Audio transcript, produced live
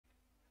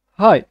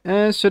Hi,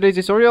 in today's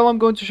tutorial I'm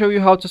going to show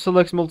you how to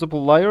select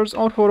multiple layers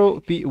on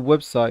Photopea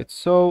website.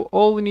 So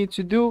all we need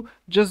to do,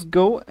 just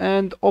go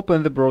and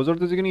open the browser that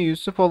you're going to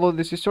use to follow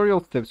this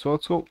tutorial steps.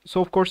 So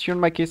of course here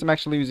in my case I'm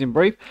actually using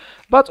Brave,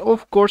 but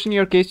of course in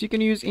your case you can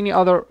use any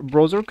other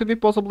browser, could be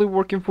possibly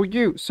working for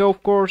you. So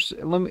of course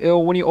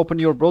when you open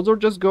your browser,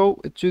 just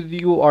go to the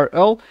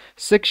URL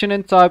section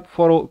and type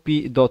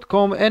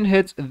photopea.com and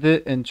hit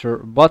the enter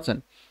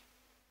button.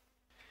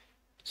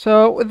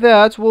 So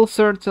that will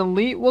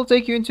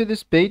take you into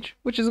this page,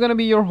 which is going to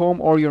be your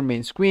home or your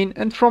main screen.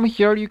 And from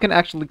here, you can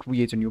actually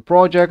create a new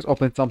project,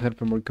 open something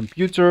from your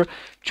computer,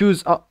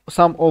 choose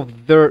some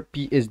of their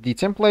PSD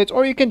templates,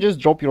 or you can just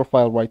drop your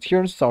file right here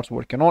and start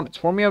working on it.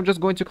 For me, I'm just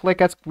going to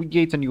click at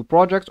create a new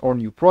project or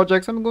new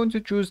projects. I'm going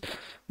to choose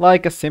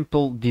like a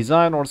simple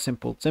design or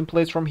simple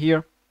templates from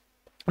here.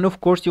 And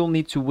of course, you'll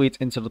need to wait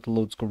until it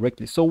loads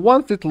correctly. So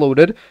once it's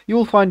loaded, you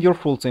will find your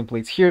full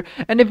templates here,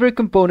 and every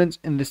component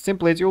in this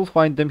template, you'll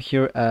find them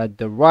here at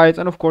the right.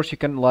 And of course, you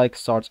can like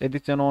start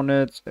editing on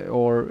it,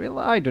 or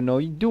I don't know,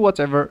 you do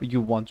whatever you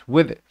want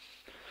with it.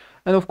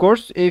 And of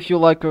course, if you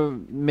like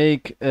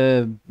make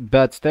a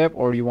bad step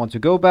or you want to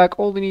go back,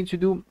 all you need to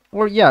do,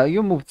 or yeah,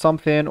 you moved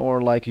something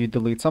or like you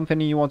delete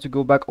something and you want to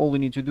go back, all you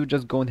need to do,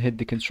 just go and hit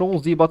the Control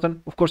Z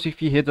button. Of course,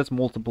 if you hit that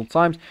multiple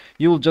times,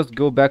 you will just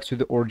go back to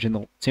the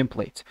original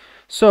template.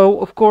 So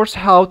of course,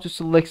 how to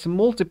select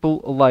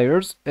multiple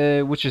layers,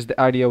 which is the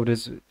idea of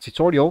this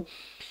tutorial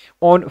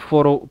on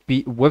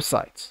Photopea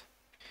websites.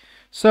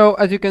 So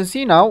as you can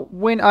see now,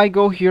 when I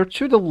go here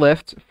to the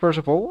left, first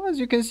of all, as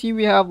you can see,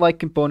 we have like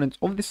components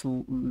of this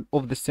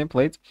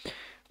template.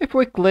 If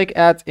we click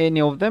at any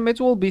of them, it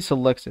will be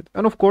selected.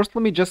 And of course,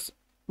 let me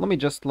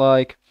just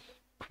like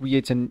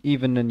create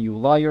even a new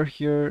layer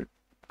here,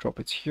 drop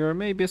it here,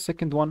 maybe a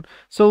second one.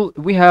 So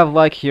we have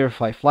like here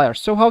 5 layers.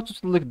 So how to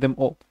select them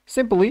all?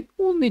 Simply,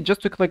 we'll need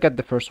just to click at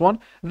the first one,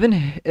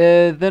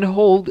 then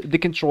hold the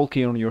Control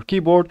key on your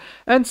keyboard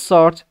and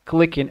start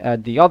clicking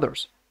at the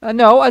others. And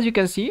now, as you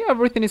can see,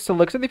 everything is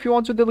selected. If you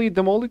want to delete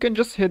them all, you can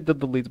just hit the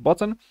delete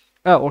button.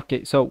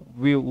 Okay, so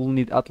we will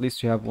need at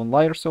least to have one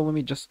layer. So let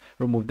me just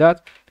remove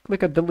that.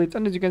 Click at delete,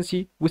 and as you can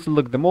see, we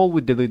select them all,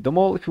 we delete them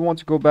all. If you want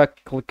to go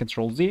back, click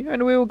Ctrl Z,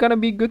 and we're gonna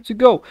be good to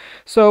go.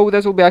 So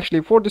that will be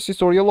actually for this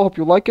tutorial. I hope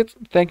you like it.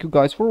 Thank you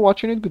guys for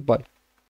watching it. Goodbye.